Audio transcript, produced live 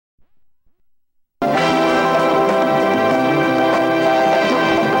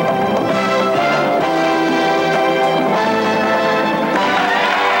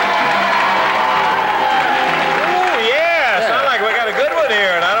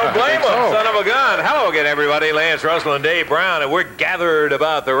again, everybody. Lance Russell and Dave Brown, and we're gathered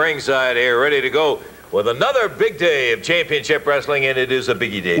about the ringside here, ready to go with another big day of championship wrestling, and it is a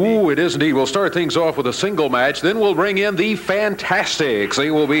biggie day. Ooh, it is indeed. We'll start things off with a single match, then we'll bring in the Fantastics. They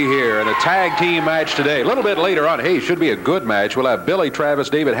will be here in a tag team match today. A little bit later on, hey, should be a good match. We'll have Billy Travis,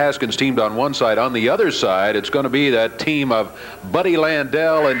 David Haskins teamed on one side. On the other side, it's going to be that team of Buddy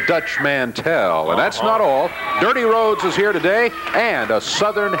Landell and Dutch Mantell. And that's not all. Dirty Rhodes is here today, and a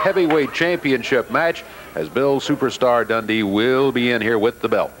Southern Heavyweight Championship match, as Bill Superstar Dundee will be in here with the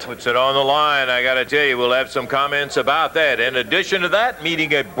belt. Puts it on the line. I got to tell you, we'll have some comments about that. In addition to that,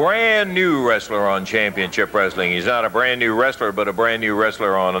 meeting a brand new wrestler on Championship Wrestling. He's not a brand new wrestler, but a brand new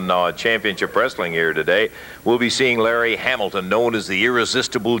wrestler on Championship Wrestling here today. We'll be seeing Larry Hamilton, known as the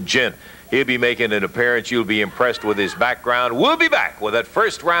Irresistible Gent. He'll be making an appearance. You'll be impressed with his background. We'll be back with that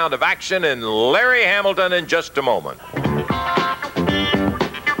first round of action and Larry Hamilton in just a moment.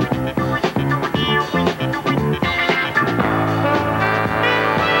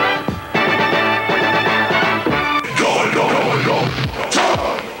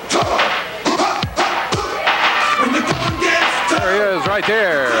 Right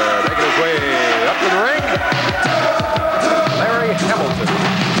there, making his way up to the ring, Larry Hamilton.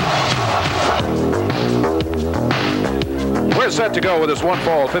 We're set to go with this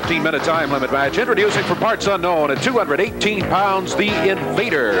one-fall, 15-minute time limit match. Introducing from parts unknown at 218 pounds, the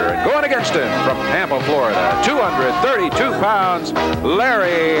Invader. And going against him from Tampa, Florida, 232 pounds,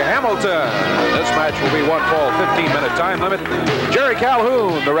 Larry Hamilton. This match will be one-fall, 15-minute time limit. Jerry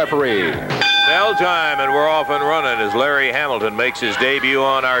Calhoun, the referee. Bell time, and we're off and running as Larry Hamilton makes his debut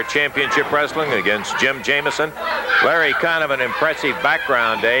on our Championship Wrestling against Jim Jamison. Larry, kind of an impressive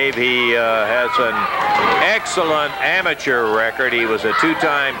background, Dave. He has an excellent amateur record. He was a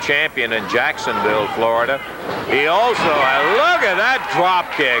two-time champion in Jacksonville, Florida. He also, look at that drop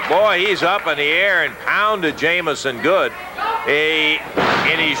kick. Boy, he's up in the air and pounded Jamison good.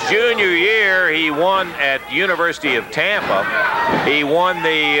 In his junior year, he won at University of Tampa. He won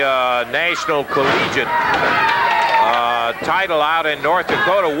the National Collegiate title out in North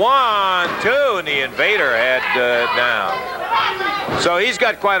Dakota. 1-2, and the Invader had down. So he's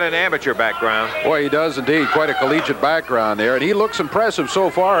got quite an amateur background. Boy, he does indeed. Quite a collegiate background there. And he looks impressive so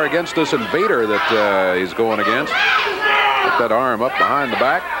far against this Invader that he's going against. Put that arm up behind the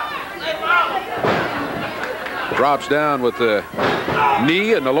back. Drops down with the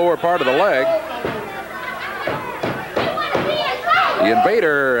knee in the lower part of the leg. The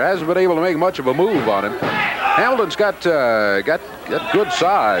Invader hasn't been able to make much of a move on him. Hamilton's got good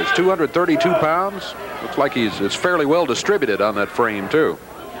size, 232 pounds. Looks like it's fairly well distributed on that frame, too.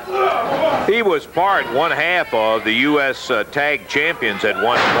 He was one half of the U.S. Tag Champions at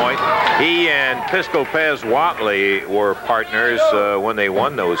one point. He and Pistol Pez Watley were partners when they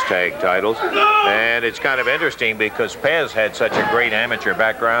won those tag titles. And it's kind of interesting because Pez had such a great amateur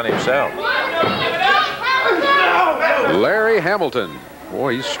background himself. Larry Hamilton.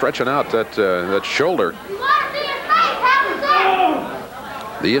 Boy, he's stretching out that shoulder.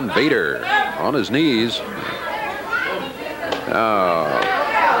 The Invader on his knees.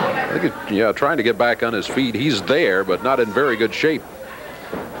 I think trying to get back on his feet. He's there, but not in very good shape.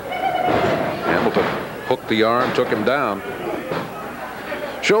 Hamilton hooked the arm, took him down.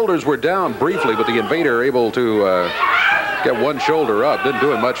 Shoulders were down briefly, but the Invader able to get one shoulder up. Didn't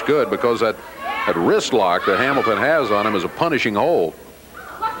do him much good because that wrist lock that Hamilton has on him is a punishing hold.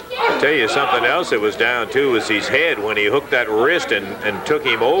 I'll tell you something else that was down too was his head. When he hooked that wrist and took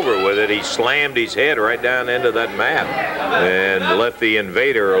him over with it, he slammed his head right down into that mat and left the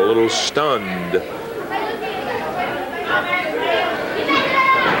Invader a little stunned. Ooh,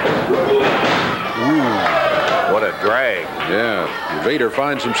 what a drag. Yeah, Invader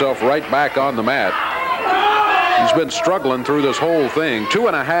finds himself right back on the mat. He's been struggling through this whole thing.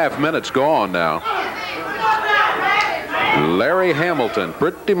 2.5 minutes gone now. Larry Hamilton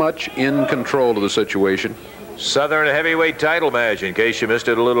pretty much in control of the situation. Southern Heavyweight title match, in case you missed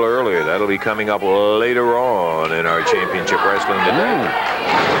it a little earlier. That'll be coming up later on in our Championship Wrestling today.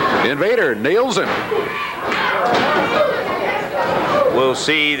 The Invader nails him. We'll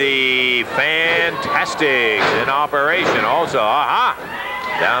see the Fantastics in operation also. Aha!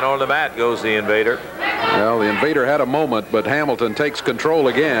 Down on the mat goes the Invader. Well, the Invader had a moment, but Hamilton takes control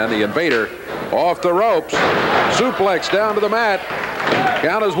again. The Invader off the ropes. Suplex down to the mat.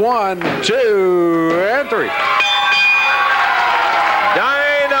 Count is 1, 2, and 3.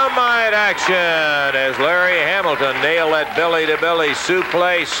 Dynamite action as Larry Hamilton nailed that belly-to-belly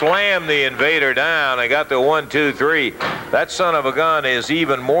suplex, slammed the Invader down. I got the 1, 2, 3. That son of a gun is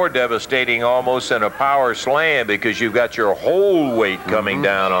even more devastating almost than a power slam because you've got your whole weight coming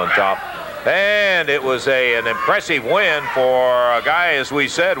down on top. And it was an impressive win for a guy, as we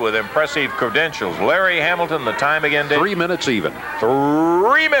said, with impressive credentials. Larry Hamilton, the time again, Dave? 3 minutes even.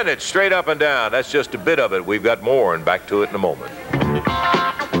 3 minutes straight up and down. That's just a bit of it. We've got more, and back to it in a moment.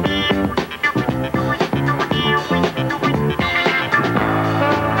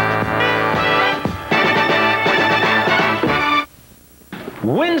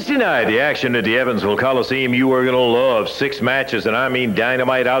 Wednesday night, the action at the Evansville Coliseum you are going to love. 6 matches, and I mean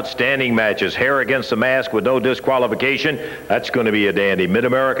dynamite, outstanding matches. Hair against the mask with no disqualification. That's going to be a dandy.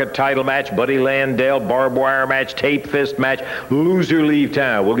 Mid-America title match, Buddy Landell, barbed wire match, tape fist match, loser leave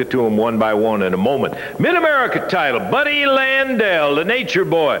town. We'll get to them one by one in a moment. Mid-America title, Buddy Landell, the nature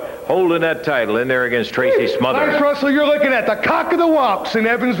boy, holding that title in there against Tracy Smothers. Thanks, Russell. You're looking at the cock of the walks in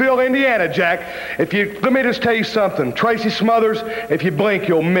Evansville, Indiana, Jack. Let me just tell you something. Tracy Smothers, if you blink,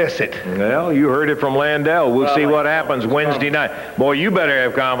 you'll miss it. Well, you heard it from Landell. We'll see what happens Wednesday night. Boy, you better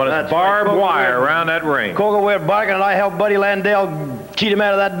have confidence. That's barbed right. wire around that ring. Coco Webb barking, and I helped Buddy Landell cheat him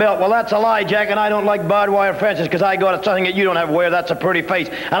out of that belt. Well, that's a lie, Jack, and I don't like barbed wire fences because I got something that you don't have to wear. That's a pretty face,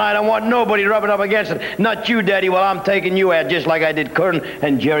 and I don't want nobody rubbing up against it. Not you, Daddy. Well, I'm taking you out just like I did Curtin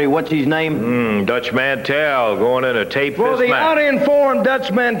and Jerry. What's his name? Dutch Mantell going in a tape For fist the match. uninformed,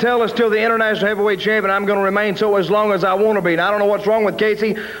 Dutch Mantell is still the international heavyweight champion. I'm going to remain so as long as I want to be. Now, I don't know what's wrong with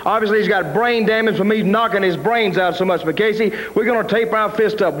Casey. Obviously, he's got brain damage from me knocking his brains out so much. But, Casey, we're going to tape our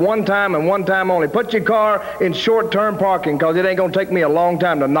fist up one time and one time only. Put your car in short-term parking because it ain't going to take me a long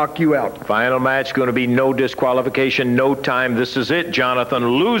time to knock you out. Final match going to be no disqualification, no time. This is it, Jonathan.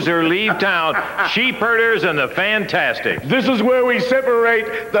 Loser leave town. Sheep herders and the Fantastics. This is where we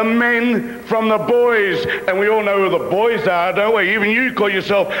separate the men from the boys. And we all know who the boys are, don't we? Even you call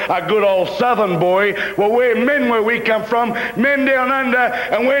yourself a good old Southern boy. Well, we're men where we come from, men down under,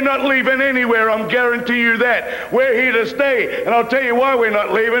 and we're not leaving anywhere, I'm guarantee you that. We're here to stay, and I'll tell you why we're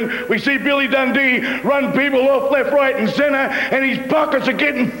not leaving. We see Billy Dundee run people off left, right, and center, and his pockets are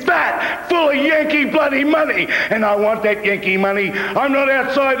getting fat, full of Yankee bloody money, and I want that Yankee money. I'm not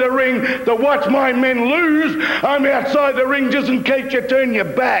outside the ring to watch my men lose. I'm outside the ring just in case you turn your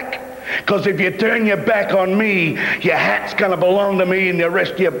back. Because if you turn your back on me, your hat's going to belong to me and the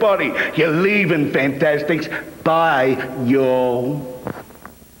rest of your body. You're leaving, Fantastics. Bye, yo.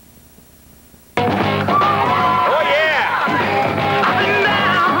 Oh, yeah!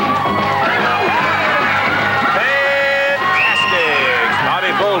 Fantastics.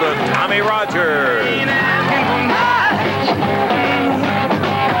 Bobby Bolden, Tommy Rogers.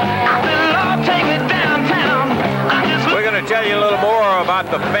 We're going to tell you a little more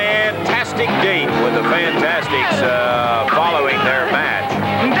about the fantastic date with the Fantastics following their match.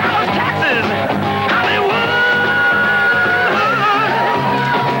 Dallas, Texas, Hollywood.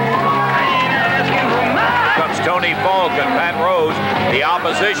 Comes Tony Falk and Pat Rose, the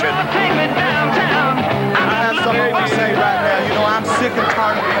opposition. Take me downtown. I have something to say right now. You know, I'm sick and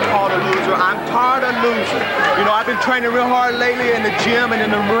tired of being called a loser. I'm tired of losing. You know, I've been training real hard lately in the gym and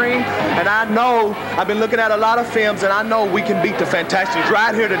in the ring, and I know, I've been looking at a lot of films, and I know we can beat the Fantastics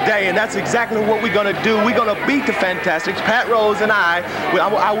right here today, and that's exactly what we're going to do. We're going to beat the Fantastics. Pat Rose and I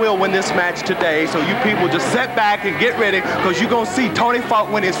will win this match today, so you people just sit back and get ready, because you're going to see Tony Falk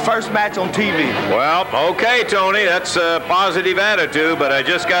win his first match on TV. Well, okay, Tony, that's a positive attitude, but I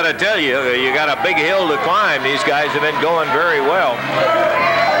just got to tell you, you got a big hill to climb. These guys have been going very well.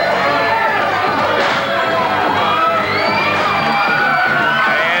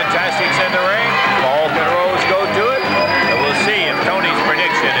 Fantastics in the ring. Falk and Rose go to it. And we'll see if Tony's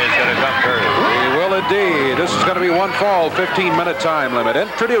prediction is going to come true. We will indeed. This is going to be one fall, 15-minute time limit.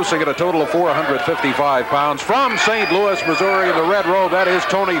 Introducing at a total of 455 pounds from St. Louis, Missouri, in the red robe, that is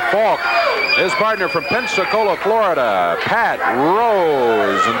Tony Falk. His partner from Pensacola, Florida, Pat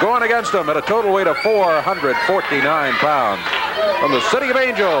Rose. And going against him at a total weight of 449 pounds. From the City of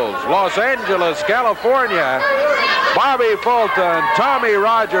Angels, Los Angeles, California, Bobby Fulton, Tommy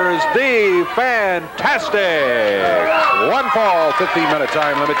Rogers, the Fantastic. One fall, 15-minute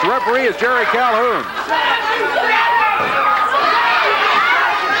time limit. The referee is Jerry Calhoun.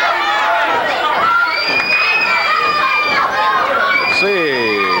 Let's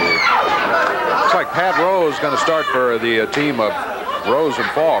see. Looks like Pat Rose going to start for the team of Rose and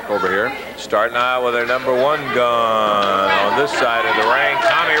Falk over here. Starting out with their number one gun on this side of the ring.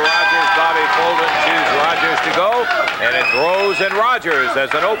 Tommy Rogers, Bobby Fulton choose Rogers to go. And it's Rose and Rogers as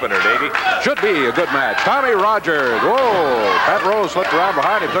an opener, Davey. Should be a good match. Tommy Rogers. Whoa. Pat Rose slipped around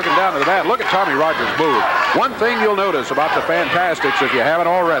behind him, took him down to the mat. Look at Tommy Rogers move. One thing you'll notice about the Fantastics, if you haven't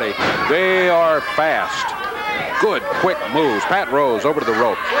already, they are fast. Good, quick moves. Pat Rose over to the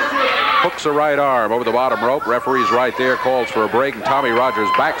rope. hooks a right arm over the bottom rope. Referee's right there, calls for a break, and Tommy Rogers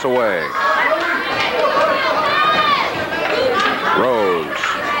backs away. Rose,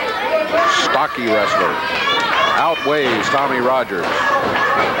 stocky wrestler, outweighs Tommy Rogers.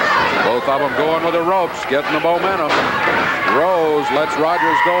 Both of them going with the ropes, getting the momentum. Rose lets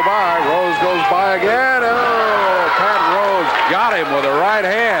Rogers go by. Rose goes by again. Oh, Pat Rose got him with a right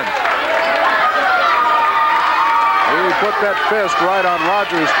hand. He put that fist right on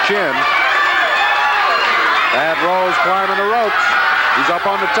Rogers' chin. Pat Rose climbing the ropes. He's up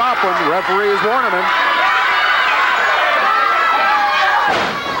on the top one. The referee is warning him.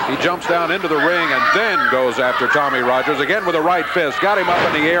 He jumps down into the ring and then goes after Tommy Rogers again with a right fist. Got him up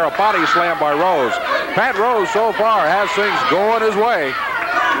in the air. A body slam by Rose. Pat Rose so far has things going his way.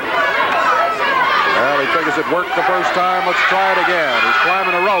 Well, he figures it worked the first time. Let's try it again. He's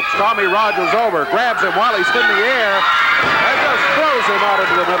climbing the ropes. Tommy Rogers over, grabs him while he's in the air, and just throws him out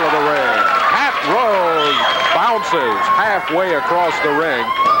into the middle of the ring. Pat Rose bounces halfway across the ring.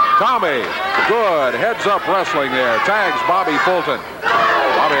 Tommy, good heads-up wrestling there. Tags Bobby Fulton.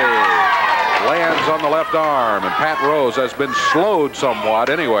 Bobby lands on the left arm, and Pat Rose has been slowed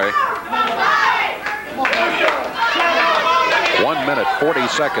somewhat anyway. 1 minute, 40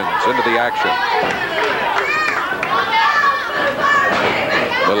 seconds into the action.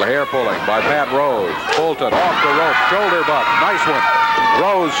 Little hair pulling by Pat Rose. Fulton off the rope, shoulder butt, nice one.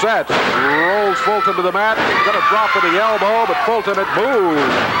 Rose sets, rolls Fulton to the mat. Going to drop with the elbow, but Fulton it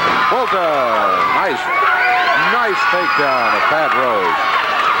moves. Fulton, nice takedown of Pat Rose.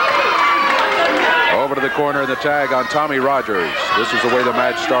 Over to the corner in the tag on Tommy Rogers. This is the way the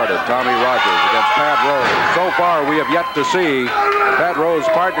match started. Tommy Rogers against Pat Rose. So far, we have yet to see Pat Rose's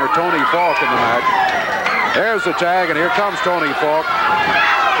partner, Tony Falk, in the match. There's the tag, and here comes Tony Falk.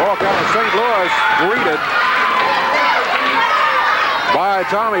 Falk out of St. Louis, greeted by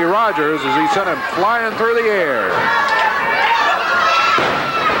Tommy Rogers as he sent him flying through the air.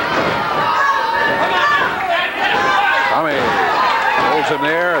 Tommy holds him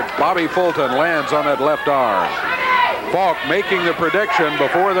there. Bobby Fulton lands on that left arm. Falk making the prediction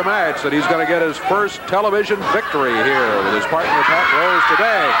before the match that he's going to get his first television victory here with his partner Pat Rose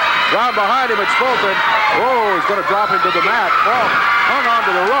today. Round behind him, it's Fulton. Oh, he's going to drop him to the mat. Falk hung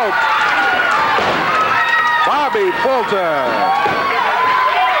onto the rope. Bobby Fulton.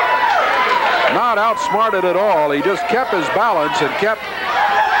 Not outsmarted at all. He just kept his balance and kept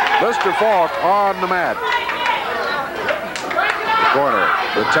Mr. Falk on the mat. Corner,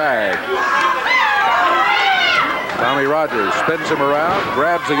 the tag. Tommy Rogers spins him around,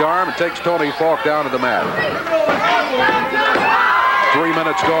 grabs the arm, and takes Tony Falk down to the mat. 3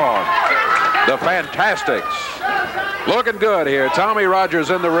 minutes gone. The Fantastics looking good here. Tommy Rogers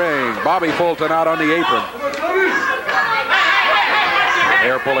in the ring. Bobby Fulton out on the apron.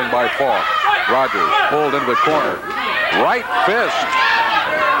 Hair pulling by Falk. Rogers pulled into the corner. Right fist.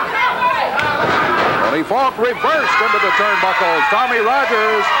 Tony Falk reversed into the turnbuckles. Tommy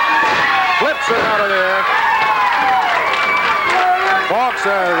Rogers flips it out of there. Falk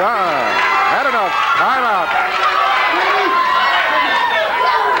says, had enough. Time out.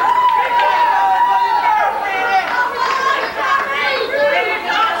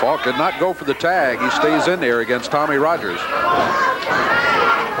 Falk did not go for the tag. He stays in there against Tommy Rogers.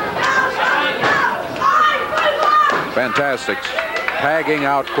 Fantastics tagging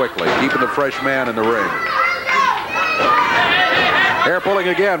out quickly, keeping the fresh man in the ring. Hair pulling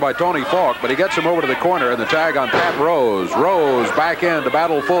again by Tony Falk, but he gets him over to the corner, and the tag on Pat Rose. Rose back in to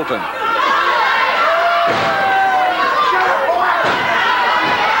battle Fulton.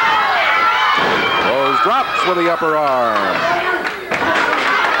 Rose drops with the upper arm.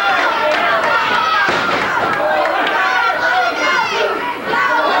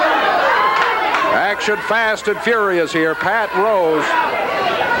 Action fast and furious here. Pat Rose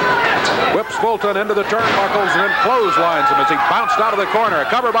whips Fulton into the turnbuckles and then clotheslines him as he bounced out of the corner.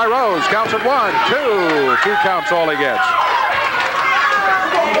 Covered by Rose. Counts at 1, 2. 2 counts all he gets.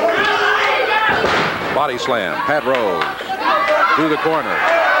 Body slam. Pat Rose through the corner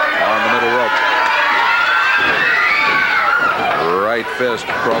on the middle rope. Right fist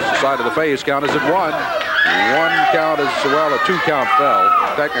across the side of the face. Count is at 1. 1 count is, well, a 2 count fell.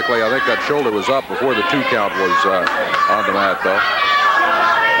 Technically, I think that shoulder was up before the 2 count was on the mat, though.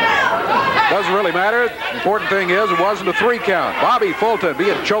 Doesn't really matter. The important thing is it wasn't a 3 count. Bobby Fulton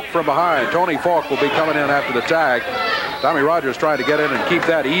being choked from behind. Tony Falk will be coming in after the tag. Tommy Rogers trying to get in and keep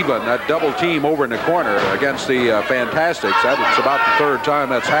that even. That double team over in the corner against the Fantastics. That's about the 3rd time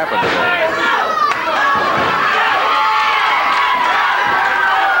that's happened today.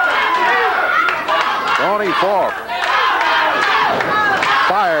 Tony Falk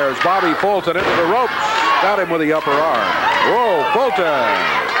fires Bobby Fulton into the ropes. Got him with the upper arm. Whoa, Fulton.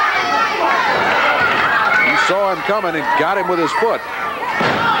 He saw him coming and got him with his foot.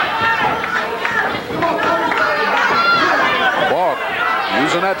 Falk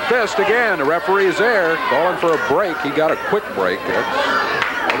using that fist again. The referee is there, calling for a break. He got a quick break.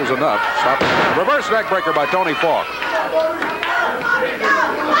 That was enough. Stop it. Reverse neck breaker by Tony Falk.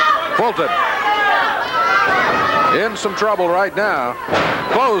 Fulton in some trouble right now.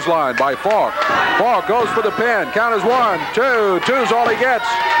 Clothesline by Falk. Falk goes for the pin. Count is 1, 2. Two's all he gets.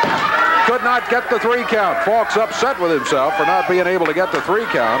 Could not get the 3 count. Falk's upset with himself for not being able to get the 3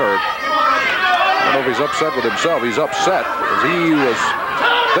 count. Or I don't know if he's upset with himself. He's upset because he was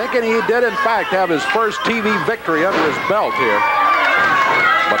thinking he did, in fact, have his first TV victory under his belt here.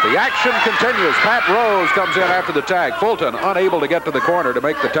 But the action continues. Pat Rose comes in after the tag. Fulton unable to get to the corner to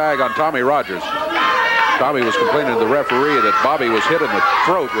make the tag on Tommy Rogers. Tommy was complaining to the referee that Bobby was hit in the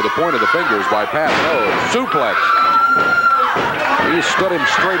throat with the point of the fingers by Pat Rose. Suplex. He stood him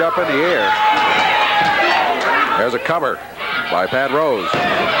straight up in the air. There's a cover by Pat Rose.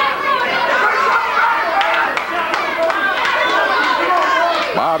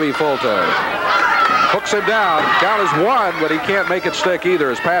 Bobby Fulton hooks him down. Count is 1, but he can't make it stick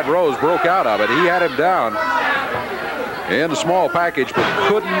either as Pat Rose broke out of it. He had him down in a small package, but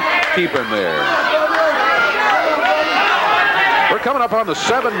couldn't keep him there. We're coming up on the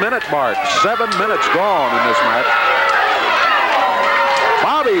 7-minute mark. 7 minutes gone in this match.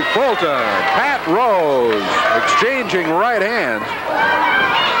 Bobby Fulton, Pat Rose exchanging right hands.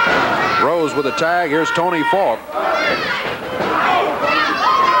 Rose with a tag. Here's Tony Falk.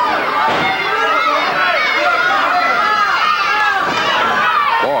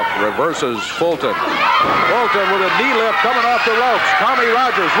 Falk reverses Fulton. Fulton with a knee lift coming off the ropes. Tommy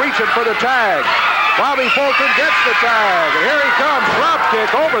Rogers reaching for the tag. Bobby Fulton gets the tag. And here he comes. Drop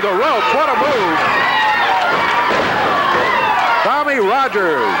kick over the ropes. What a move. Tommy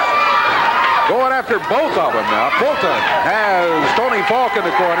Rogers going after both of them now. Fulton has Tony Falk in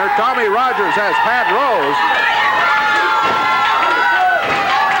the corner. Tommy Rogers has Pat Rose.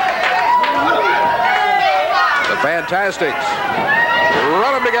 The Fantastics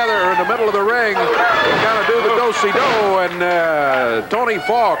run them together in the middle of the ring. They're going to do the do-si-do, and Tony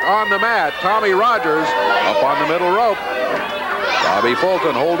Falk on the mat. Tommy Rogers up on the middle rope. Bobby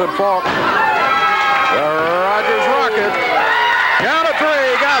Fulton holding Falk. The Rogers rocket. Count of 3,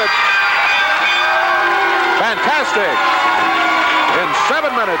 got it. Fantastic. In 7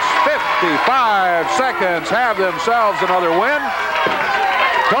 minutes, 55 seconds, have themselves another win.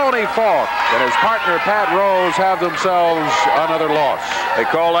 Tony Falk and his partner Pat Rose have themselves another loss. They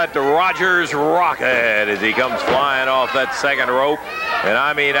call that the Rogers Rocket as he comes flying off that second rope. And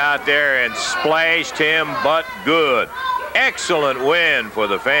I mean out there and splashed him, but good. Excellent win for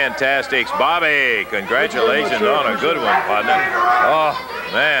the Fantastics. Bobby, congratulations on a good one, partner. Oh,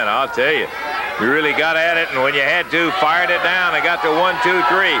 man, I'll tell you. You really got at it, and when you had to, fired it down and got to 1, 2,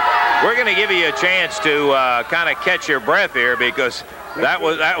 3. We're going to give you a chance to kind of catch your breath here because that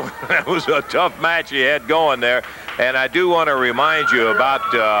was a tough match you had going there. And I do want to remind you about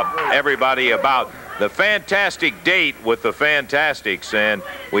everybody about the fantastic date with the Fantastics. And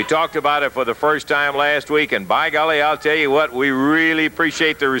we talked about it for the first time last week. And by golly, I'll tell you what, we really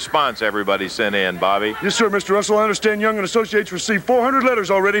appreciate the response everybody sent in, Bobby. Yes, sir, Mr. Russell. I understand Young and Associates received 400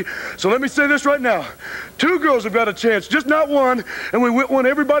 letters already. So let me say this right now. 2 girls have got a chance, just not one. And we want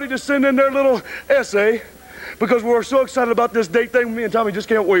everybody to send in their little essay because we're so excited about this date thing. Me and Tommy just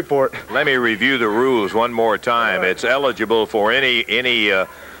can't wait for it. Let me review the rules one more time. Right. It's eligible for any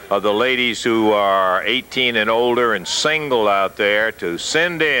of the ladies who are 18 and older and single out there to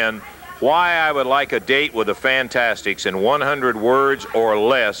send in why I would like a date with the Fantastics in 100 words or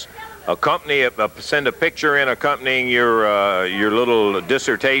less. Send a picture in accompanying your little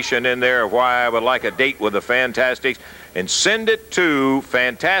dissertation in there of why I would like a date with the Fantastics, and send it to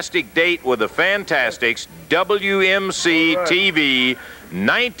Fantastic Date with the Fantastics, WMC TV,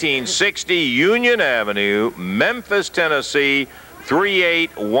 1960 Union Avenue, Memphis, Tennessee,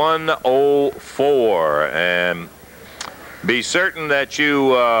 38104. And be certain that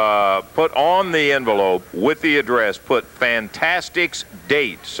you put on the envelope with the address, put Fantastics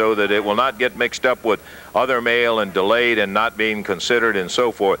Date so that it will not get mixed up with other mail and delayed and not being considered and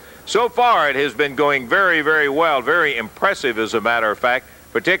so forth. So far, it has been going very, very well, very impressive as a matter of fact,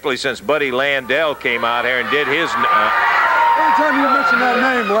 particularly since Buddy Landell came out here and did his... Every time you mention that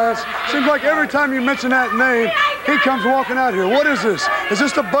name, Lance, seems like every time you mention that name, he comes walking out here. What is this? Is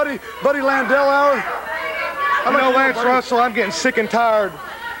this the Buddy Landell hour? You know, Lance Russell, I'm getting sick and tired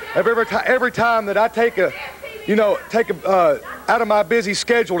of every time that I take a you know, take out of my busy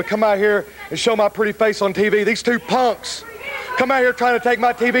schedule to come out here and show my pretty face on TV. These two punks come out here trying to take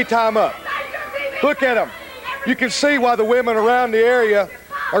my TV time up. Look at them. You can see why the women around the area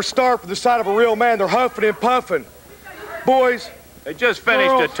are starved for the sight of a real man. They're huffing and puffing. Boys, they just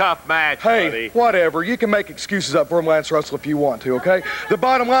finished a tough match, buddy. Whatever. You can make excuses up for them, Lance Russell, if you want to, okay? The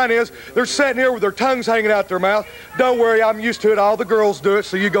bottom line is, they're sitting here with their tongues hanging out their mouth. Don't worry, I'm used to it. All the girls do it,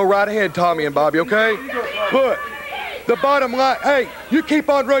 so you go right ahead, Tommy and Bobby, okay? Look, the bottom line, hey, you keep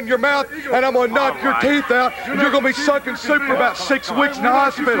on running your mouth, and I'm going to knock your teeth out, and you're going to be sucking soup for about 6 weeks in the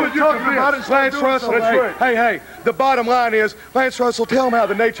hospital. Lance Russell, hey, the bottom line is, Lance Russell, tell them how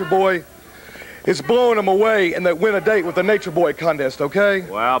the Nature Boy is blowing them away and that win a date with the Nature Boy contest, okay?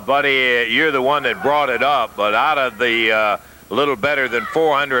 Well, buddy, you're the one that brought it up, but out of the little better than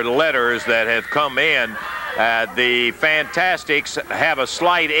 400 letters that have come in, the Fantastics have a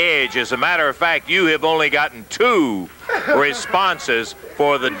slight edge. As a matter of fact, you have only gotten 2 responses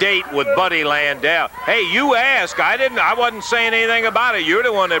for the date with Buddy Landell. Hey, you asked. I wasn't saying anything about it. You're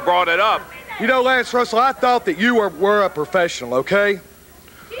the one that brought it up. You know, Lance Russell, I thought that you were a professional, okay?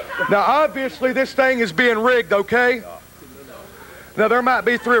 Now, obviously, this thing is being rigged, okay? Now, there might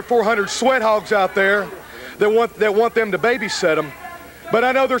be 300 or 400 sweat hogs out there that want them to babysit them. But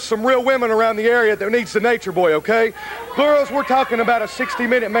I know there's some real women around the area that needs the Nature Boy, okay? Girls, we're talking about a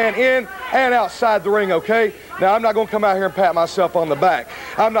 60-minute man in and outside the ring, okay? Now, I'm not going to come out here and pat myself on the back.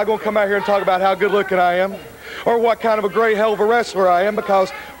 I'm not going to come out here and talk about how good-looking I am or what kind of a great hell of a wrestler I am,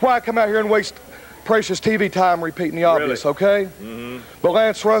 because why come out here and waste precious TV time repeating the obvious, okay? But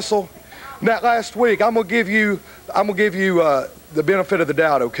Lance Russell, that last week, I'm gonna give you the benefit of the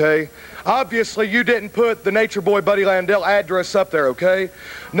doubt, okay? Obviously, you didn't put the Nature Boy Buddy Landell address up there, okay?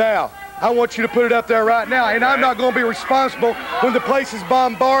 Now, I want you to put it up there right now, and I'm not gonna be responsible when the place is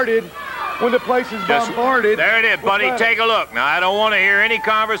bombarded. There it is, buddy. Take a look. Now, I don't want to hear any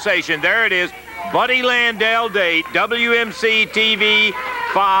conversation. There it is. Buddy Landell date, WMC TV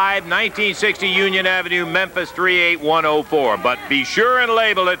 5, 1960 Union Avenue, Memphis 38104. But be sure and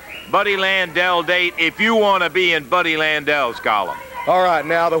label it Buddy Landell date if you want to be in Buddy Landell's column. All right,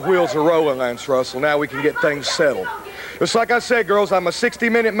 now the wheels are rolling, Lance Russell. Now we can get things settled. Just like I said, girls, I'm a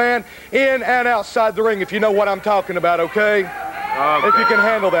 60-minute man in and outside the ring, if you know what I'm talking about, okay? If you can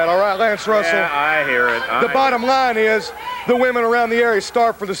handle that, all right, Lance Russell? Yeah, I hear it. The bottom line is, the women around the area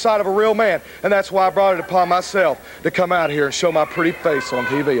starve for the sight of a real man, and that's why I brought it upon myself to come out here and show my pretty face on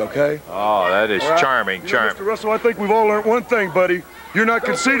TV, okay? Oh, that is charming, charming. Mr. Russell, I think we've all learned one thing, buddy. You're not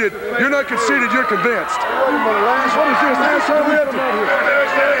conceited. You're not conceited. You're convinced. Lance, what is this? Lance, how we have to out here?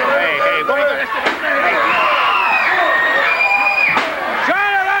 Hey, what are you...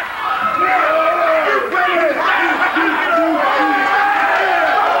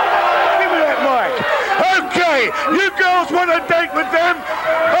 You girls want a date with them?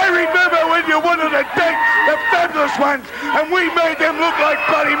 I remember when you wanted to date the fabulous ones, and we made them look like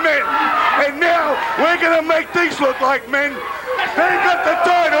bloody men. And now we're going to make these look like men. They got the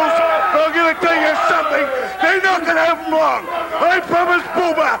titles, but I'm going to tell you something. They're not going to have them long. I promised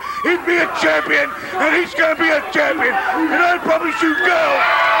Booba he'd be a champion, and he's going to be a champion. And I promise you girls.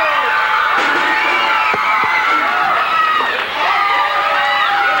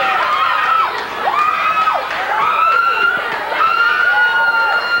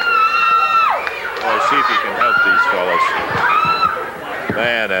 See if you can help these fellas.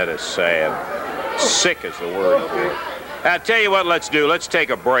 Man, that is sad. Sick is the word for it. I'll tell you what let's do. Let's take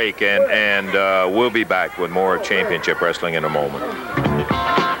a break, and we'll be back with more Championship Wrestling in a moment.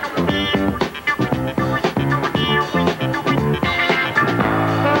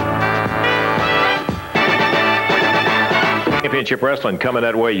 Championship Wrestling coming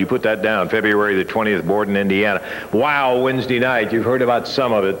that way. You put that down. February the 20th, Borden, Indiana. Wow, Wednesday night. You've heard about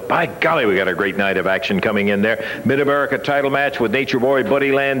some of it. By golly, we got a great night of action coming in there. Mid-America title match with Nature Boy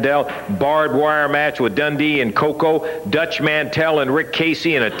Buddy Landell. Barbed wire match with Dundee and Coco. Dutch Mantell and Rick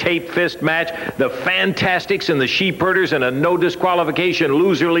Casey in a tape fist match. The Fantastics and the Sheepherders in a no disqualification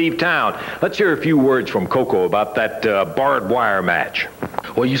loser leave town. Let's hear a few words from Coco about that barbed wire match.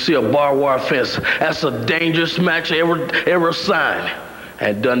 Well, you see a barbed wire fence. That's a dangerous match ever signed.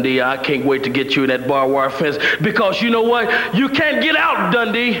 And Dundee, I can't wait to get you in that barbed wire fence, because you know what? You can't get out,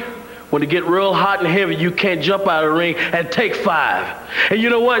 Dundee. When it get real hot and heavy, you can't jump out of the ring and take 5. And you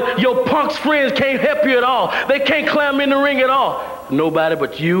know what? Your punk's friends can't help you at all. They can't climb in the ring at all. Nobody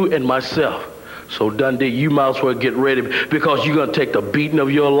but you and myself. So Dundee, you might as well get ready, because you're going to take the beating of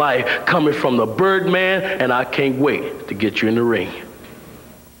your life coming from the Birdman, and I can't wait to get you in the ring.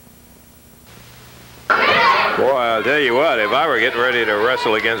 Boy, I'll tell you what, if I were getting ready to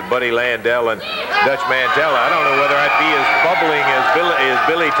wrestle against Buddy Landell and Dutch Mantell, I don't know whether I'd be as bubbling as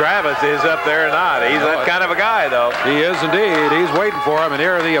Billy Travis is up there or not. He's that kind of a guy, though. He is indeed. He's waiting for him, and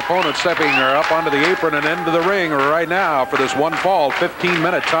here are the opponents stepping up onto the apron and into the ring right now for this one fall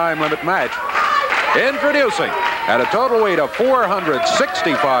 15-minute time limit match. Introducing, at a total weight of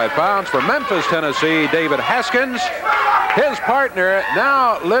 465 pounds from Memphis, Tennessee, David Haskins. His partner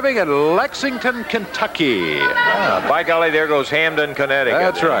now living in Lexington, Kentucky. By golly, there goes Hamden, Connecticut.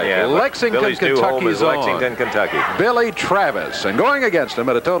 That's right. Yeah, Lexington, Billy's new home is Kentucky's Lexington, Kentucky. Billy Travis. And going against him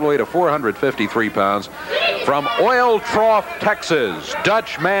at a total weight of 453 pounds from Oil Trough, Texas,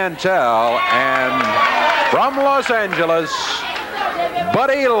 Dutch Mantell. And from Los Angeles,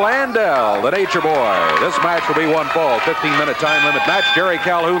 Buddy Landell, the Nature Boy. This match will be one fall, 15-minute time limit match. Jerry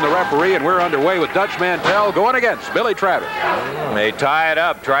Calhoun, the referee, and we're underway with Dutch Mantell going against Billy Travis. They tie it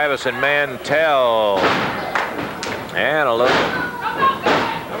up, Travis and Mantell. And a little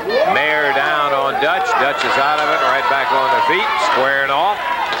mare down on Dutch. Dutch is out of it, right back on their feet, squaring off.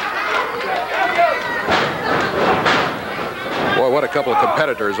 Boy, what a couple of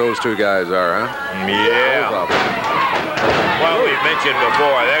competitors those two guys are, huh? Yeah. Well, we mentioned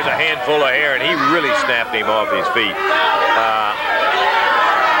before, there's a handful of hair, and he really snapped him off his feet.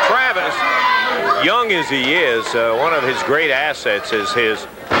 Travis, young as he is, one of his great assets is his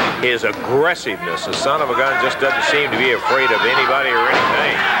aggressiveness. The son of a gun just doesn't seem to be afraid of anybody or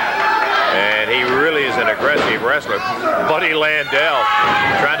anything. And he really is an aggressive wrestler. Buddy Landell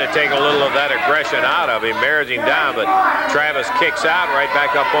trying to take a little of that aggression out of him, bears him down, but Travis kicks out right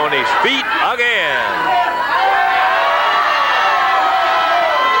back up on his feet again.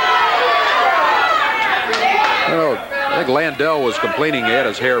 Well, I think Landell was complaining he had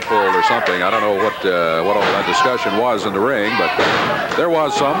his hair pulled or something. I don't know what all that discussion was in the ring, but there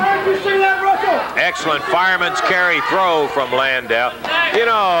was some. Excellent fireman's carry throw from Landell. You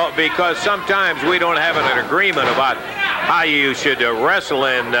know, because sometimes we don't have an agreement about how you should wrestle,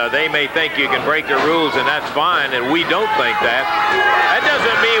 and they may think you can break the rules, and that's fine, and we don't think that. That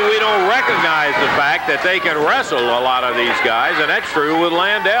doesn't mean we don't recognize the fact that they can wrestle, a lot of these guys, and that's true with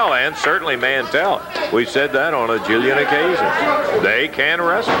Landell and certainly Mantell. We've said that on a jillion occasions. They can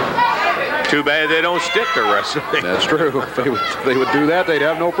wrestle. Too bad they don't stick to wrestling. That's true. If they would do that, they'd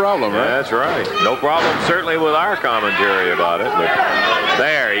have no problem, right? That's right. No problem, certainly, with our commentary about it. But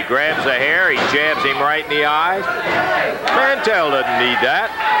there, he grabs the hair, he jabs him right in the eyes. Mantell doesn't need that.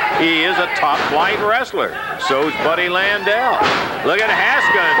 He is a top-flight wrestler. So's Buddy Landell. Look at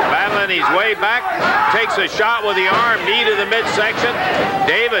Haskins battling his way back. Takes a shot with the arm, knee to the midsection.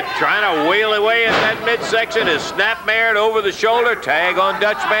 David trying to wheel away at that midsection is snap-mared over the shoulder. Tag on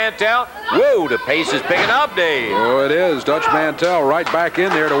Dutch Mantell. Whoa, the pace is picking up, Dave. Oh, it is. Dutch Mantell right back in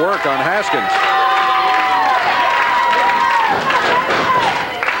there to work on Haskins.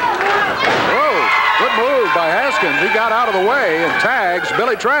 Good move by Haskins. He got out of the way and tags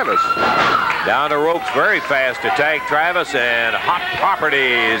Billy Travis. Down the ropes very fast to tag Travis, and Hot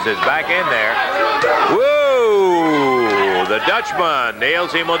Properties is back in there. Whoa! The Dutchman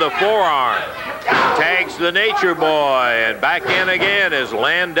nails him with a forearm. Tags the Nature Boy, and back in again is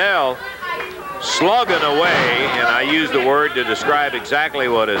Landell. Slugging away, and I use the word to describe exactly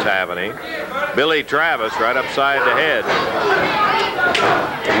what is happening. Billy Travis right upside the head.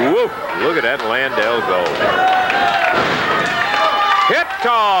 Whoop, look at that Landell go. Hip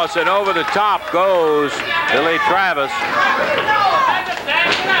toss, and over the top goes Billy Travis.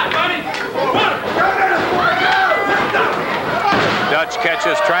 Dutch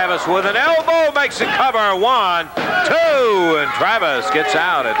catches Travis with an elbow, makes the cover, 1, 2, and Travis gets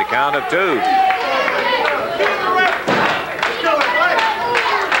out at the count of 2.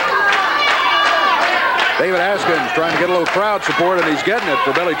 David Haskins trying to get a little crowd support, and he's getting it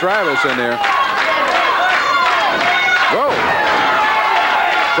for Billy Travis in there. Whoa.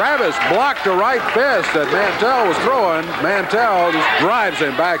 Travis blocked a right fist that Mantell was throwing. Mantell just drives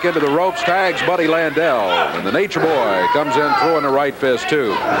him back into the ropes, tags Buddy Landell. And the Nature Boy comes in throwing a right fist,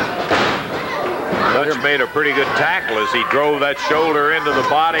 too. Dutch made a pretty good tackle as he drove that shoulder into the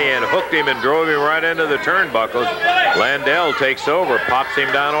body and hooked him and drove him right into the turnbuckles. Landell takes over, pops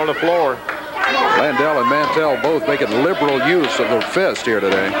him down on the floor. Landell and Mantell both making liberal use of the fist here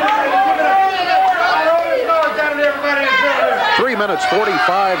today. 3 minutes,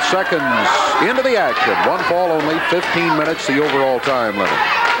 45 seconds into the action. One fall only, 15 minutes, the overall time limit.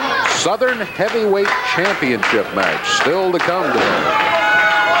 Southern Heavyweight Championship match still to come today.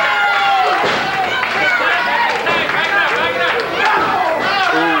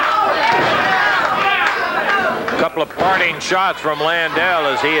 couple of parting shots from Landell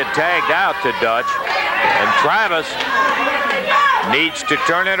as he had tagged out to Dutch. And Travis needs to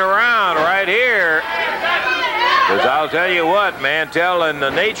turn it around right here. Because I'll tell you what, Mantell and the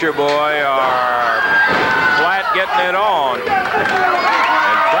Nature Boy are flat getting it on.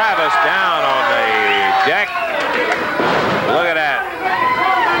 And Travis down on the deck. Look at that.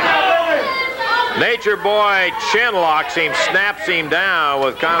 Nature Boy chin locks him, snaps him down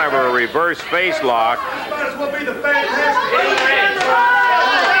with kind of a reverse face lock.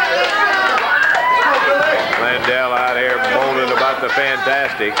 Landell out here moaning about the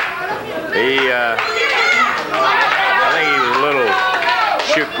Fantastic. I think he was a little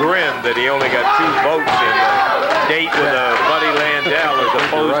chagrined that he only got 2 votes in the date with Buddy Landell as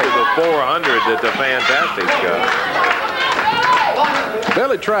opposed to the 400 that the Fantastic got.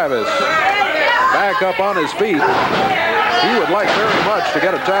 Billy Travis back up on his feet. He would like very much to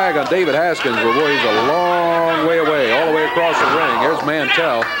get a tag on David Haskins, but boy, he's a long way away, all the way across the ring. Here's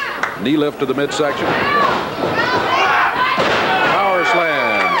Mantell. Knee lift to the midsection. Power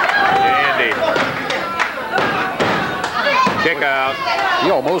slam. Andy. Kick out.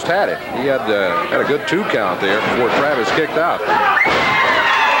 He almost had it. He had a good 2 count there before Travis kicked out.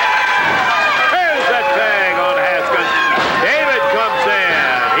 There's that tag on Haskins. David comes in.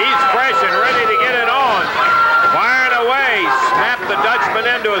 He's fresh and ready to get it on. Firing away. Snapped the Dutchman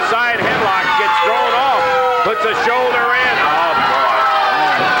into a side headlock. Gets thrown off. Puts a shoulder in. Oh, boy.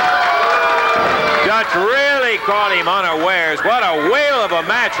 Dutch really caught him unawares. What a whale of a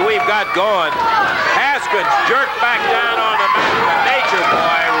match we've got going. Haskins jerked back down on the mat. The Nature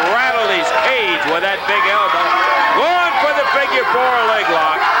Boy rattled his cage with that big elbow. Going for the figure 4 leg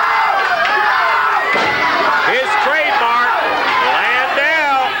lock. His trademark,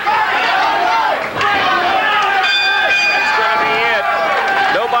 Landell. That's going to be it.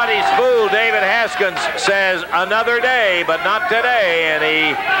 Nobody's fool. David Haskins says another day, but not today, and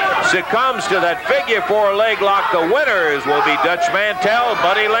he succumbs to that figure 4 leg lock. The winners will be Dutch Mantell,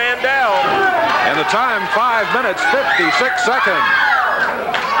 Buddy Landell. And the time, 5 minutes, 56 seconds.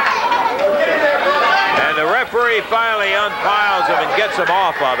 And the referee finally unpiles him and gets him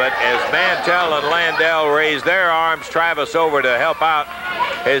off of it as Mantell and Landell raise their arms. Travis over to help out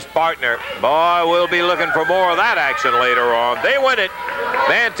his partner. Boy, we'll be looking for more of that action later on. They win it.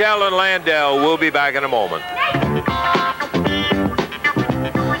 Mantell and Landell will be back in a moment.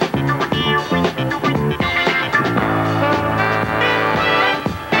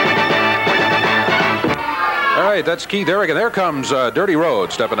 All right, that's Keith Eric, and there comes Dirty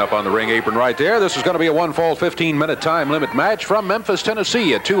Rhodes stepping up on the ring apron right there. This is going to be a 1-fall, 15-minute time limit match from Memphis,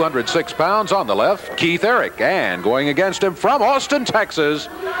 Tennessee at 206 pounds on the left, Keith Eric. And going against him from Austin, Texas,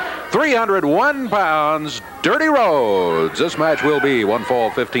 301 pounds, Dirty Rhodes. This match will be 1-fall,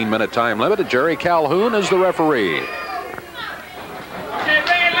 15-minute time limit. Jerry Calhoun is the referee.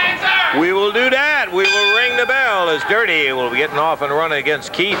 We will do that. We will ring the bell as Dirty will be getting off and running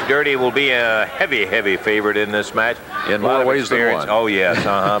against Keith. Dirty will be a heavy, heavy favorite in this match. In more ways than one. Oh, yes.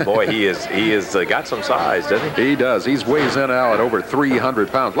 Boy, he is got some size, doesn't he? He does. He's weighs in now at over 300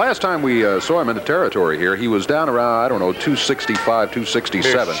 pounds. Last time we saw him in the territory here, he was down around, I don't know, 265,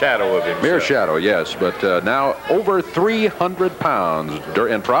 267. Mere shadow of himself. Mere shadow, yes. But now over 300 pounds,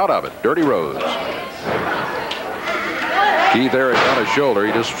 and proud of it. Dirty Rhodes. Keith Eric on his shoulder.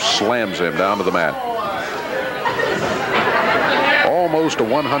 He just slams him down to the mat. Almost a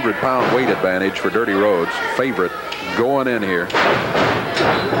 100-pound weight advantage for Dirty Rhodes. Favorite going in here.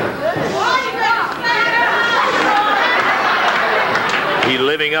 He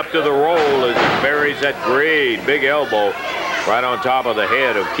living up to the role as he buries that great big elbow right on top of the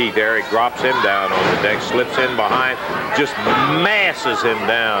head of Keith Eric. Drops him down on the deck, slips in behind, just masses him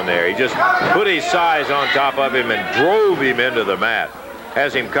down there. He just put his size on top of him and drove him into the mat.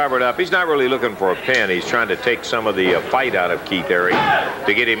 Has him covered up. He's not really looking for a pin. He's trying to take some of the fight out of Keith Eric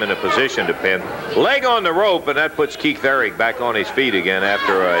to get him in a position to pin. Leg on the rope, and that puts Keith Eric back on his feet again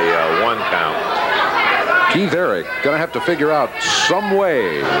after a 1 count. Keith Eric going to have to figure out some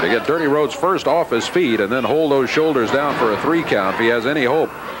way to get Dirty Rhodes first off his feet and then hold those shoulders down for a 3 count if he has any hope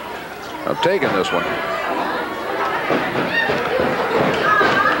of taking this one.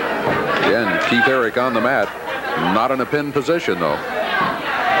 Again, Keith Eric on the mat. Not in a pin position, though.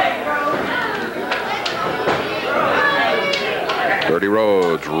 Dirty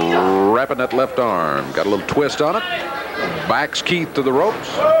Rhodes wrapping that left arm. Got a little twist on it. Backs Keith to the ropes.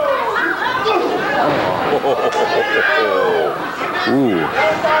 Ooh.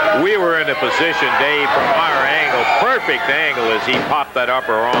 We were in a position, Dave, from our angle, perfect angle as he popped that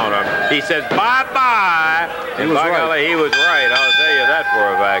upper on him. He says, bye-bye. And by golly, he was right. I'll tell you that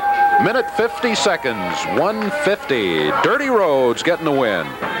for a fact. Minute 50 seconds, 150. Dirty Rhodes getting the win.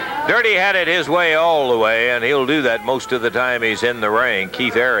 Dirty had it his way all the way, and he'll do that most of the time he's in the ring.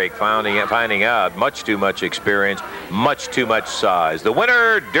 Keith Eric finding out much too much experience, much too much size. The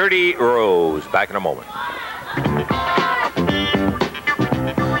winner, Dirty Rhodes. Back in a moment.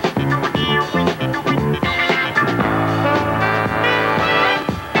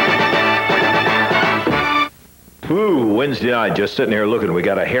 Ooh, Wednesday night, just sitting here looking. We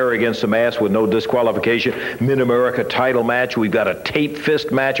got a hair against the mask with no disqualification, Mid-America title match. We've got a tape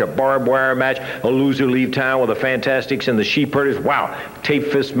fist match, a barbed wire match, a loser leave town with the Fantastics and the Sheep Herders. Wow,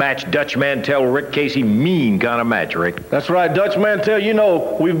 tape fist match, Dutch Mantell, Rick Casey, mean kind of match, Rick. That's right, Dutch Mantell. You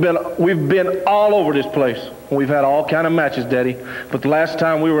know, we've been all over this place. We've had all kind of matches, Daddy. But the last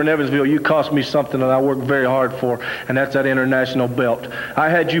time we were in Evansville, you cost me something that I worked very hard for, and that's that international belt. I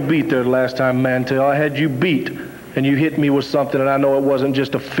had you beat there the last time, Mantell. I had you beat. And you hit me with something, and I know it wasn't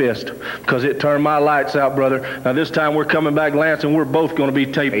just a fist, because it turned my lights out, brother. Now, this time we're coming back, Lance, and we're both going to be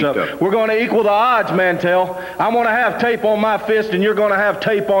taped up. We're going to equal the odds, Mantell. I'm going to have tape on my fist, and you're going to have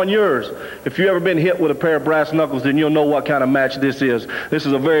tape on yours. If you've ever been hit with a pair of brass knuckles, then you'll know what kind of match this is. This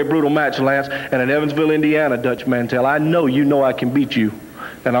is a very brutal match, Lance, and in Evansville, Indiana, Dutch Mantell, I know you know I can beat you.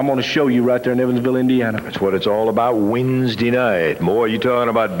 And I'm going to show you right there in Evansville, Indiana. That's what it's all about Wednesday night. Boy, you talking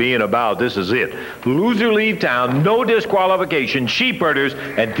about being about, this is it. Loser leave town, no disqualification, Sheep Herders,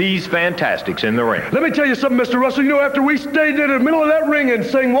 and these Fantastics in the ring. Let me tell you something, Mr. Russell. You know, after we stayed in the middle of that ring and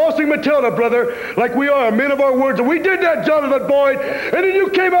sang Waltzing Matilda, brother, like we are men of our words, and we did that, Jonathan Boyd, and then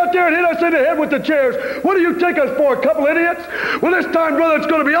you came out there and hit us in the head with the chairs. What do you take us for, a couple idiots? Well, this time, brother, it's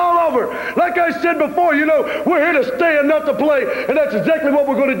going to be all over. Like I said before, you know, we're here to stay and not to play, and that's exactly what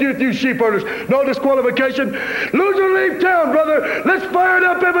we're going to do with you Sheep Herders. No disqualification. Loser leave town, brother. Let's fire it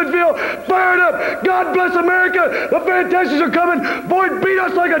up, Evansville. Fire it up. God bless America. The Fantastics are coming. Boyd, beat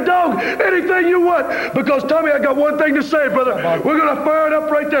us like a dog. Anything you want. Because, Tommy, I got one thing to say, brother. We're going to fire it up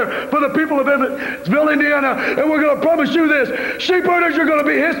right there for the people of Evansville, Indiana. And we're going to promise you this. Sheep Herders, you're going to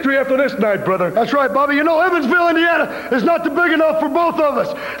be history after this night, brother. That's right, Bobby. You know, Evansville, Indiana is not big enough for both of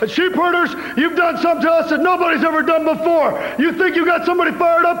us. And Sheep Herders, you've done something to us that nobody's ever done before. You think you got somebody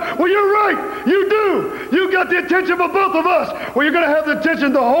fired up? Well, you're right. You do. You got the attention of both of us. Well, you're going to have the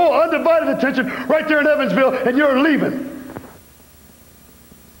attention, the whole undivided attention right there in Evansville, and you're leaving.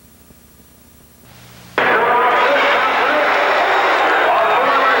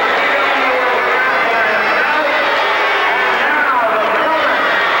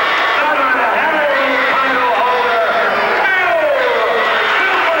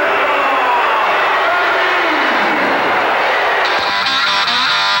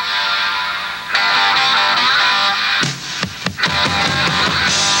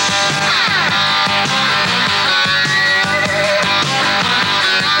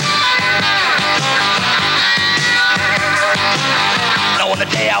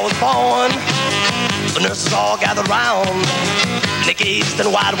 In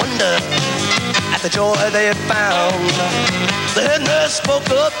wide wonder at the joy they had found. The head nurse spoke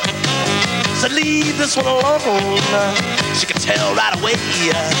up, said, leave this one alone. She could tell right away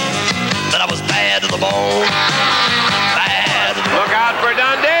that I was bad to the bone. Bad to the bone. Look out for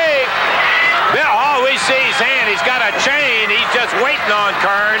Dundee. Oh, we see his hand. He's got a chain. He's just waiting on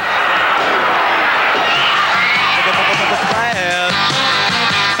Kern. Bad.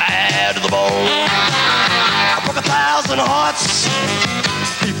 Bad to the bone. I broke 1,000 hearts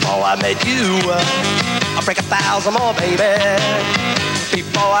before I met you. I'll break 1,000 more, baby,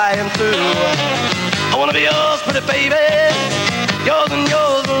 before I am through. I wanna be yours, pretty baby, yours and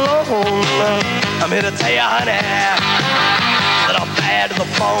yours alone. I'm here to tell you, honey, that I'm bad to the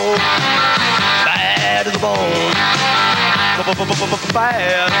bone, bad to the bone,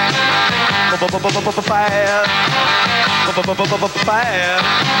 bad,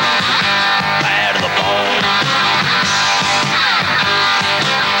 bad to the bone.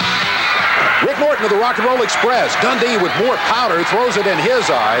 Rick Morton of the Rock and Roll Express. Dundee with more powder throws it in his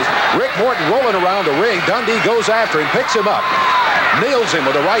eyes. Rick Morton rolling around the ring. Dundee goes after him, picks him up, nails him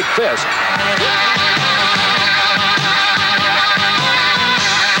with a right fist.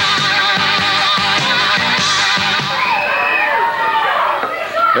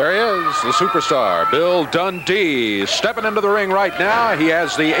 There he is, the superstar, Bill Dundee, stepping into the ring right now. He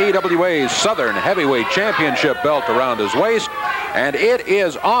has the AWA Southern Heavyweight Championship belt around his waist, and it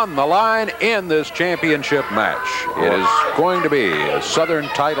is on the line in this championship match. It is going to be a Southern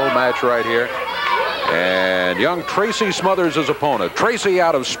title match right here. And young Tracy Smothers his opponent. Tracy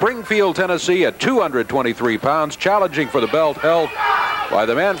out of Springfield, Tennessee at 223 pounds, challenging for the belt held by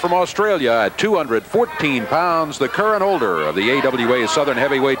the man from Australia at 214 pounds, the current holder of the AWA Southern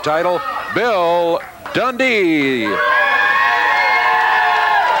Heavyweight title, Bill Dundee.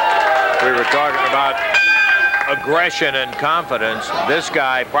 We were talking about aggression and confidence. This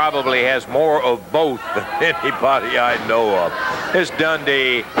guy probably has more of both than anybody I know of. This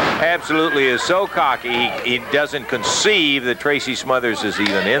Dundee absolutely is so cocky, he doesn't conceive that Tracy Smothers is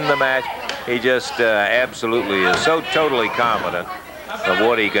even in the match. He just absolutely is so totally confident of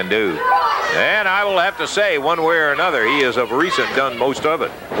what he can do. And I will have to say, one way or another, he has of recent done most of it.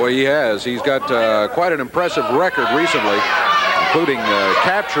 Well, he has. He's got quite an impressive record recently, including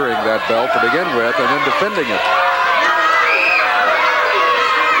capturing that belt to begin with and then defending it.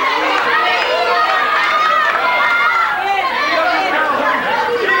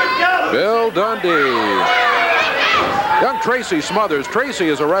 Bill Dundee. Young Tracy Smothers. Tracy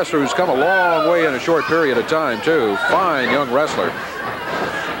is a wrestler who's come a long way in a short period of time, too. Fine young wrestler.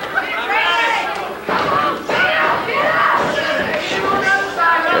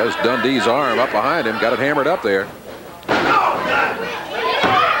 There's Dundee's arm up behind him. Got it hammered up there.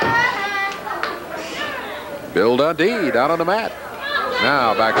 Bill Dundee down on the mat.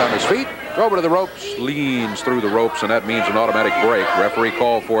 Now back on his feet. Over to the ropes. Leans through the ropes, and that means an automatic break. Referee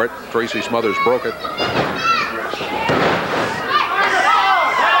called for it. Tracy Smothers broke it.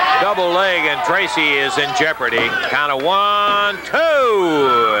 Double leg, and Tracy is in jeopardy. Count of 1, 2,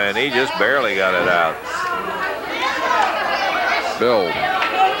 and he just barely got it out. Bill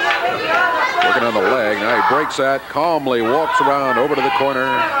working on the leg. Now he breaks that, calmly walks around over to the corner,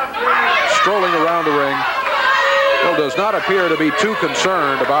 strolling around the ring. Bill does not appear to be too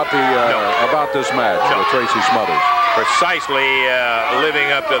concerned about the about this match with Tracy Smothers. Precisely living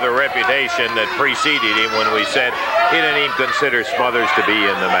up to the reputation that preceded him when we said he didn't even consider Smothers to be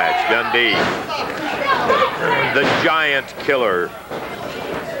in the match. Dundee, the giant killer.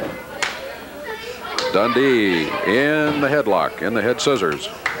 Dundee in the headlock, in the head scissors.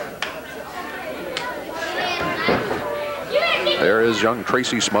 There is young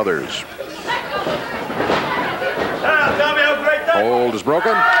Tracy Smothers. Hold is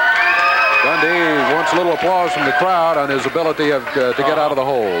broken. Dundee wants a little applause from the crowd on his ability to get out of the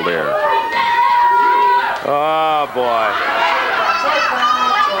hole there. Oh, boy.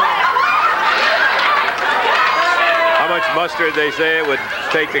 How much mustard they say it would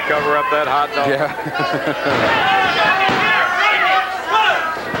take to cover up that hot dog? Yeah.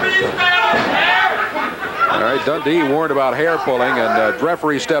 All right, Dundee warned about hair pulling, and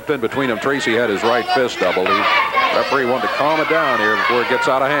referee stepped in between them. Tracy had his right fist doubled. Referee wanted to calm it down here before it gets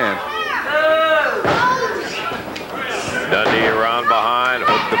out of hand. Dundee around behind,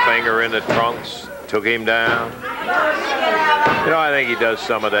 hooked the finger in the trunks, took him down. You know, I think he does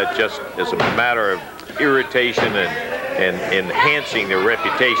some of that just as a matter of irritation and enhancing the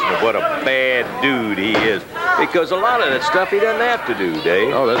reputation of what a bad dude he is. Because a lot of that stuff he doesn't have to do,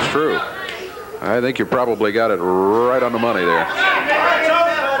 Dave. Oh, that's true. I think you probably got it right on the money there.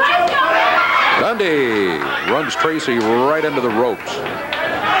 Dundee runs Tracy right into the ropes.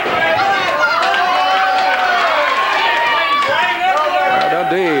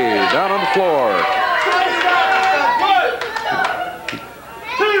 Dundee down on the floor.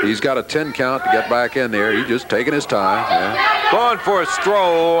 He's got a 10 count to get back in there. He's just taking his time. Yeah. Going for a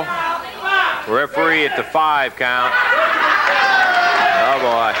stroll. Referee at the 5 count. Oh,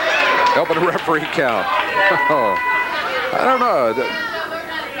 boy. Helping the referee count. Oh, I don't know.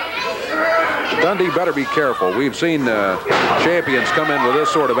 Dundee better be careful. We've seen champions come in with this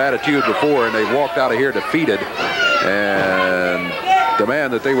sort of attitude before, and they've walked out of here defeated. And the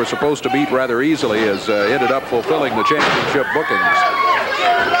man that they were supposed to beat rather easily has ended up fulfilling the championship bookings.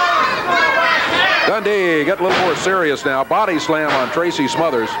 Dundee getting a little more serious now. Body slam on Tracy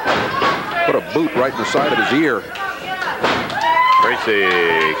Smothers. Put a boot right in the side of his ear. Tracy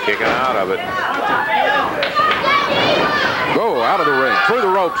kicking out of it. Go out of the ring, through the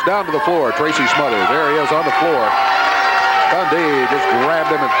ropes, down to the floor. Tracy Smothers, there he is on the floor. Dundee just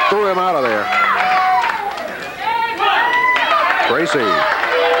grabbed him and threw him out of there. Tracy,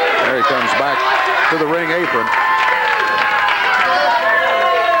 there he comes back to the ring apron.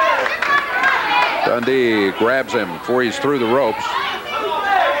 Dundee grabs him before he's through the ropes.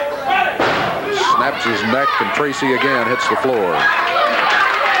 Snaps his neck, and Tracy again hits the floor.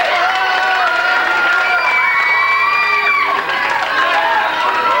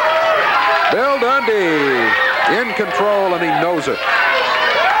 Bill Dundee in control, and he knows it.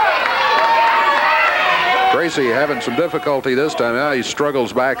 Tracy having some difficulty this time. Now he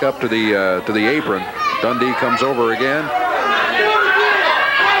struggles back up to the apron. Dundee comes over again.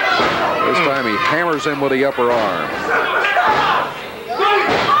 This time he hammers him with the upper arm.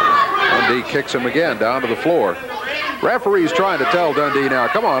 Dundee kicks him again down to the floor. Referee's trying to tell Dundee now,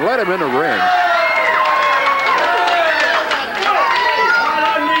 come on, let him in the ring.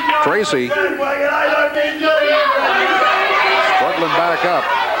 Tracy struggling back up.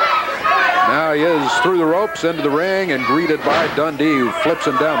 Now he is through the ropes into the ring and greeted by Dundee, who flips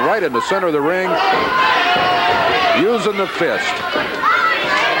him down right in the center of the ring using the fist.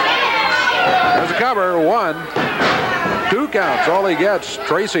 There's a cover, 1, 2 counts, all he gets.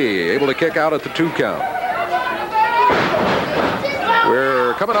 Tracy able to kick out at the 2 count.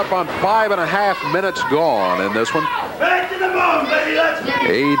 We're coming up on 5.5 minutes gone in this one. Back to the bone, baby.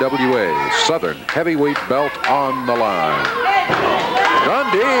 AWA Southern Heavyweight Belt on the line.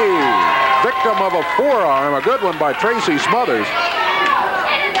 Dundee, victim of a forearm, a good one by Tracy Smothers.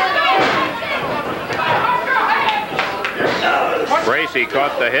 Tracy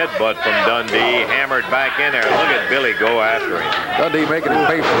caught the headbutt from Dundee, hammered back in there. Look at Billy go after him. Dundee making him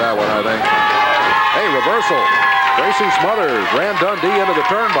pay for that one, I think. Hey, reversal. Tracy Smothers ran Dundee into the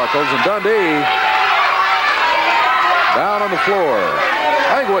turnbuckles, and Dundee down on the floor.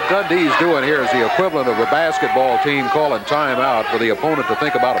 I think what Dundee's doing here is the equivalent of a basketball team calling timeout for the opponent to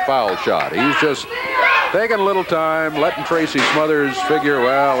think about a foul shot. He's just taking a little time, letting Tracy Smothers figure,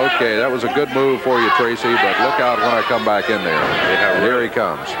 well, okay, that was a good move for you, Tracy, but look out when I come back in there. And here he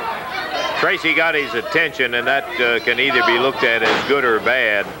comes. Tracy got his attention, and that can either be looked at as good or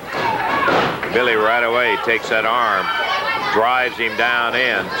bad. Billy right away takes that arm, drives him down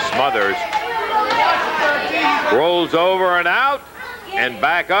in. Smothers rolls over and out and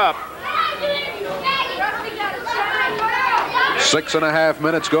back up. 6.5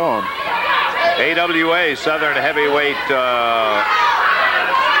 minutes gone. AWA Southern Heavyweight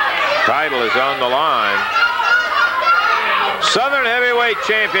title is on the line. Southern Heavyweight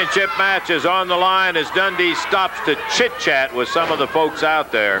Championship match is on the line as Dundee stops to chit-chat with some of the folks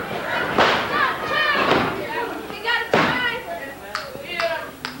out there.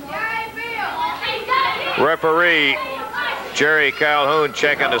 Referee Jerry Calhoun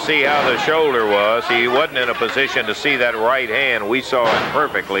checking to see how the shoulder was. He wasn't in a position to see that right hand. We saw it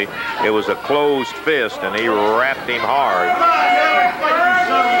perfectly. It was a closed fist, and he wrapped him hard.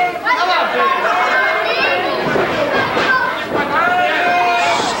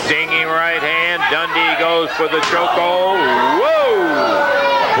 Stinging right hand. Dundee goes for the chokehold.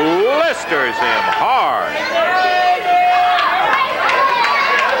 Whoa! Blisters him hard.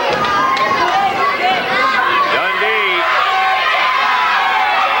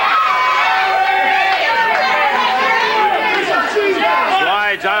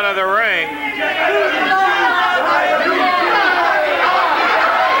 Out of the ring.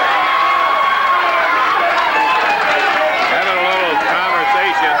 Having a little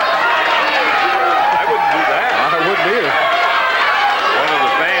conversation. I wouldn't do that. I wouldn't either. One of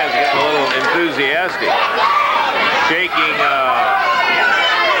the fans getting a little enthusiastic.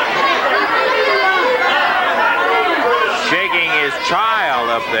 Shaking his child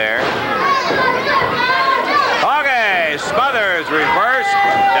up there. Okay, Smothers reversed.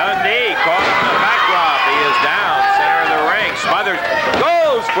 Dundee caught on the backdrop. He is down, center of the ring. Smothers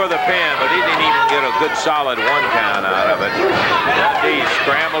goes for the pin, but he didn't even get a good solid 1 count out of it. Dundee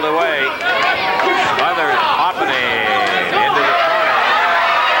scrambled away. Smothers hopping into the corner.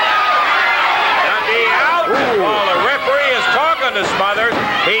 Dundee out. While the referee is talking to Smothers,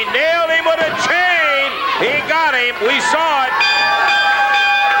 he nailed him with a chain. He got him. We saw it.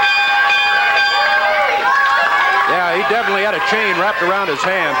 Yeah, he definitely had a chain wrapped around his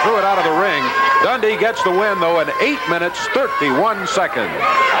hand, threw it out of the ring. Dundee gets the win, though, in 8 minutes, 31 seconds.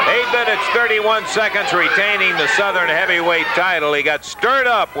 8 minutes, 31 seconds, retaining the Southern Heavyweight title. He got stirred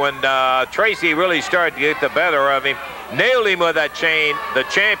up when Tracy really started to get the better of him. Nailed him with that chain. The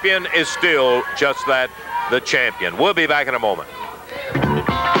champion is still just that, the champion. We'll be back in a moment.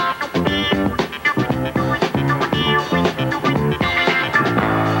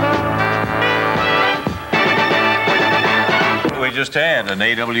 Just had an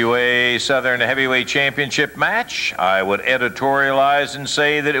AWA Southern Heavyweight Championship match. I would editorialize and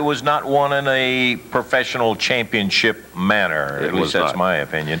say that it was not won in a professional championship manner. At least that's my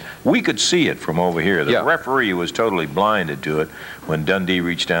opinion. We could see it from over here. The referee was totally blinded to it when Dundee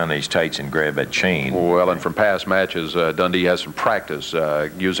reached down his tights and grabbed that chain. Well, and from past matches, Dundee has some practice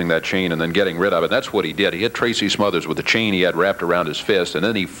using that chain and then getting rid of it. That's what he did. He hit Tracy Smothers with the chain he had wrapped around his fist, and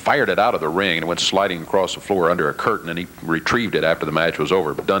then he fired it out of the ring and went sliding across the floor under a curtain, and he retrieved it after the match was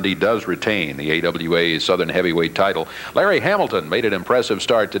over. But Dundee does retain the AWA Southern Heavyweight title. Larry Hamilton made an impressive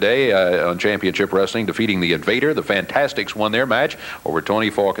start today on Championship Wrestling, defeating the Invader. The Fantastics won their match over Tony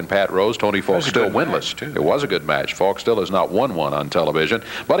Falk and Pat Rose. Tony Falk still winless. It was a good match. Falk still has not won one on television.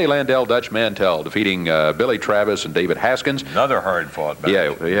 Buddy Landell, Dutch Mantell defeating Billy Travis and David Haskins. Another hard-fought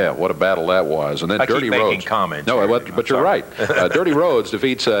battle. Yeah, what a battle that was. And then Dirty Rhodes. Comments. No, but you're right. Dirty Rhodes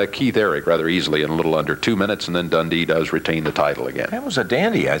defeats Keith Eric rather easily in a little under 2 minutes, and then Dundee does retain the title again. That was a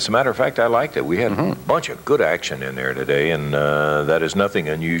dandy. As a matter of fact, I liked it. We had a bunch of good action in there today, and that is nothing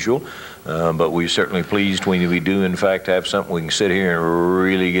unusual. But we're certainly pleased when we do, in fact, have something we can sit here and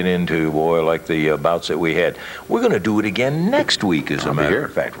really get into, boy, like the bouts that we had. We're going to do it again next week, as a matter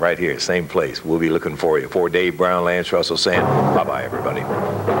of fact, right here, same place. We'll be looking for you. For Dave Brown, Lance Russell saying bye-bye, everybody.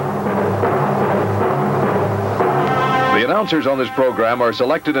 The announcers on this program are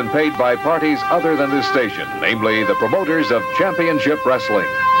selected and paid by parties other than this station, namely the promoters of Championship Wrestling.